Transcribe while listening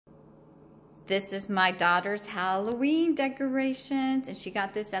This is my daughter's Halloween decorations, and she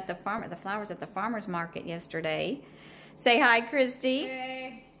got this at the flowers at the farmer's market yesterday. Say hi, Christy.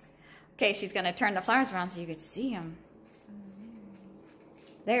 Hey. Okay, she's gonna turn the flowers around so you can see them.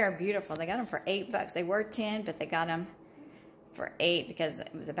 They are beautiful. They got them for $8. They were 10, but they got them for 8 because it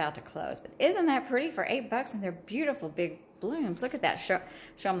was about to close. But isn't that pretty for $8? And they're beautiful big blooms. Look at that. Show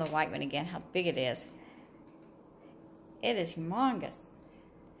them the white one again, how big it is. It is humongous.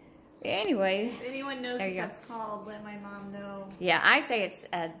 Anyway, if anyone knows what that's called, let my mom know. Yeah, I say it's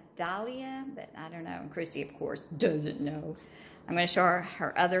a dahlia, but I don't know. And Christy, of course, doesn't know. I'm going to show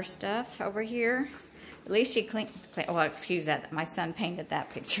her other stuff over here. At least she cleaned. Well, excuse that. My son painted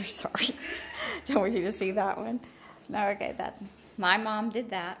that picture. Sorry. Don't want you to see that one. No, okay. My mom did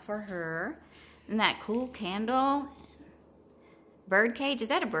that for her. And that cool candle. Bird cage. Is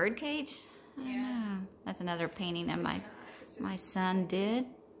that a bird cage? I don't know. That's another painting that my son did.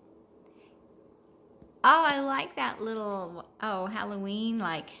 Oh, I like that little, Halloween,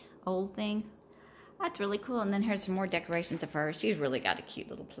 like, old thing. That's really cool. And then here's some more decorations of hers. She's really got a cute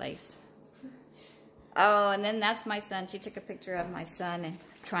little place. Oh, and then that's my son. She took a picture of my son and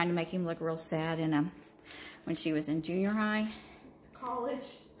trying to make him look real sad when she was in junior high. College.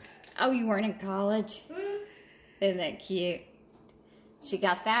 Oh, you weren't in college? Isn't that cute? She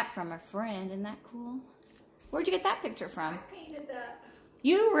got that from a friend. Isn't that cool? Where'd you get that picture from? I painted that.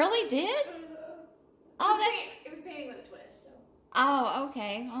 You really did? Oh, it was painting with a twist. So. Oh,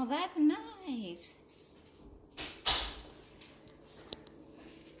 okay. Oh, that's nice.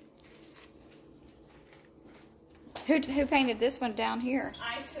 Who painted this one down here?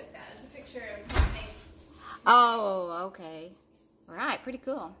 I took that as a picture of my name. Oh, okay. All right, pretty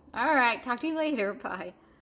cool. All right, talk to you later. Bye.